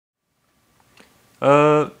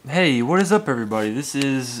Hey, what is up, everybody? This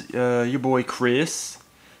is your boy Chris,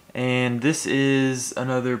 and this is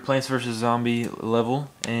another Plants vs. Zombie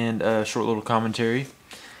level and a short little commentary.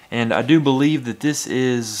 And I do believe that this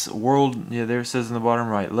is yeah, there it says in the bottom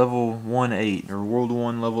right, level 1-8, or World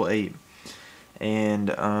 1 level 8.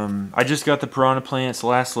 And I just got the Piranha Plants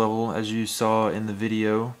last level, as you saw in the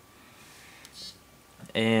video.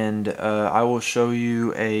 And I will show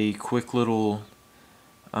you a quick little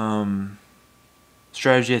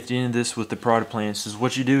strategy at the end of this with the piranha plants. Is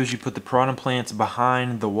what you do is you put the piranha plants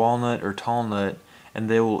behind the walnut or tall nut, and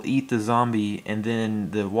they will eat the zombie, and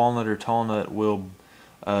then the walnut or tall nut will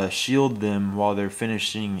shield them while they're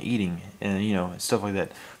finishing eating, and stuff like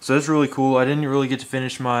that. So that's really cool. I didn't really get to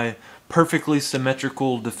finish my perfectly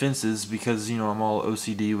symmetrical defenses because I'm all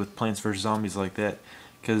OCD with Plants vs Zombies like that,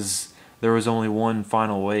 because there was only one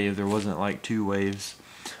final wave. There wasn't like two waves.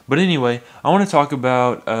 But anyway, I want to talk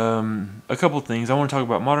about a couple things. I want to talk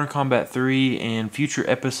about Modern Combat 3 and future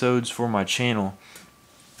episodes for my channel.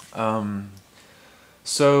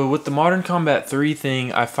 So with the Modern Combat 3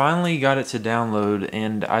 thing, I finally got it to download,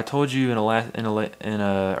 and I told you in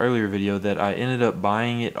a earlier video that I ended up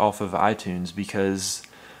buying it off of iTunes because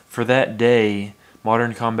for that day,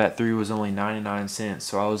 Modern Combat 3 was only 99 cents.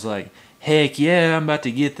 So I was like, heck yeah, I'm about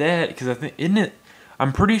to get that, because I think,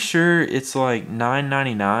 I'm pretty sure it's like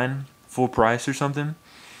 $9.99 full price or something,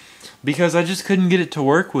 because I just couldn't get it to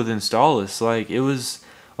work with Installous. Like, it was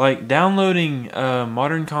like downloading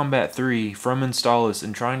Modern Combat 3 from Installous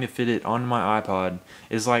and trying to fit it on my iPod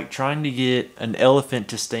is like trying to get an elephant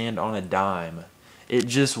to stand on a dime. It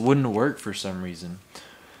just wouldn't work for some reason.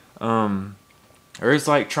 Or it's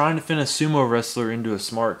like trying to fit a sumo wrestler into a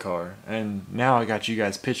smart car. And now I got you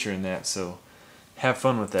guys picturing that, so have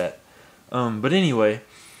fun with that. But anyway,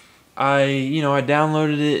 I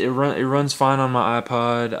downloaded it. It runs fine on my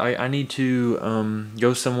iPod. I need to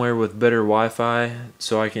go somewhere with better Wi-Fi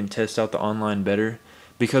so I can test out the online better,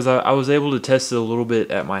 because I was able to test it a little bit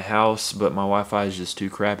at my house, but my Wi-Fi is just too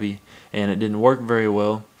crappy and it didn't work very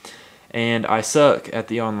well. And I suck at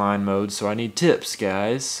the online mode, so I need tips,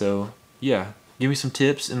 guys. So yeah, give me some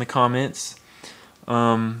tips in the comments.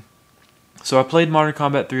 So I played Modern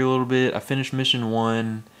Combat 3 a little bit. I finished Mission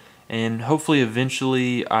 1. And hopefully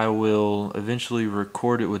eventually I will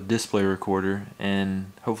record it with Display Recorder,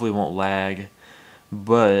 and hopefully it won't lag.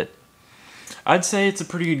 But I'd say it's a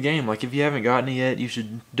pretty good game. Like, if you haven't gotten it yet, you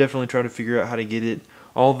should definitely try to figure out how to get it.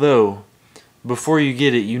 Although, before you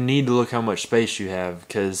get it, you need to look how much space you have,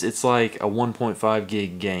 because it's like a 1.5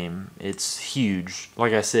 gig game. It's huge.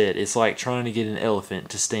 Like I said, it's like trying to get an elephant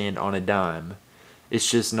to stand on a dime. It's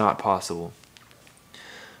just not possible.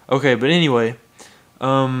 Okay, but anyway,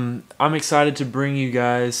 I'm excited to bring you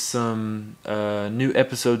guys some new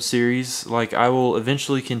episode series. Like, I will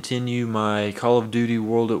eventually continue my Call of Duty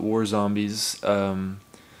World at War Zombies, little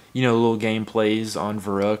gameplays on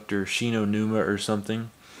Verruct or Shino Numa or something.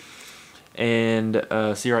 And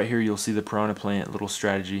see right here, you'll see the Piranha Plant little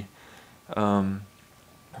strategy. I'm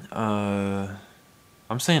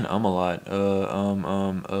saying a lot.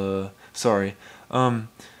 Sorry.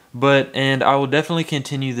 And I will definitely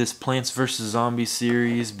continue this Plants vs. Zombies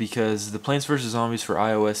series, because the Plants vs. Zombies for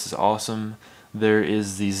iOS is awesome. There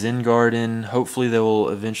is the Zen Garden. Hopefully they will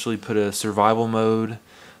eventually put a survival mode.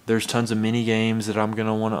 There's tons of mini games that I'm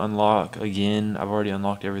gonna want to unlock again. I've already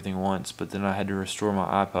unlocked everything once, but then I had to restore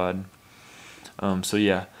my iPod. So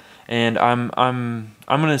yeah, and I'm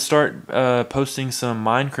gonna start posting some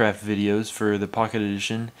Minecraft videos for the Pocket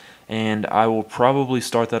Edition, and I will probably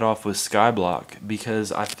start that off with Skyblock,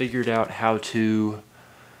 because I figured out how to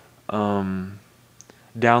download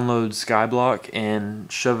Skyblock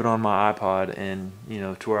and shove it on my iPod, and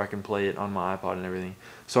to where I can play it on my iPod and everything.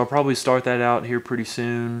 So I'll probably start that out here pretty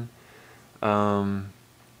soon.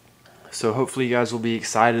 So hopefully you guys will be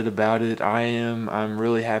excited about it. I'm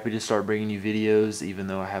really happy to start bringing you videos, even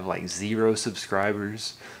though I have like 0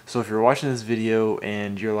 subscribers. So if you're watching this video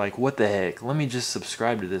and you're like, what the heck, let me just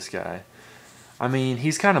subscribe to this guy. I mean,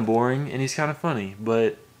 he's kind of boring and he's kind of funny,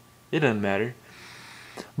 but it doesn't matter.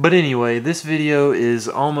 But anyway, this video is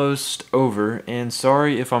almost over, and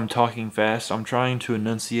sorry if I'm talking fast. I'm trying to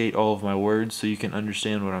enunciate all of my words so you can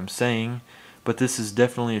understand what I'm saying, but this is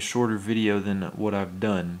definitely a shorter video than what I've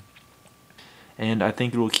done. And I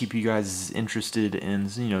think it will keep you guys interested in,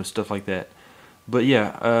 stuff like that. But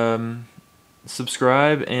yeah,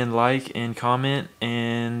 subscribe and like and comment,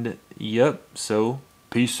 and yep, so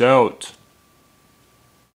peace out.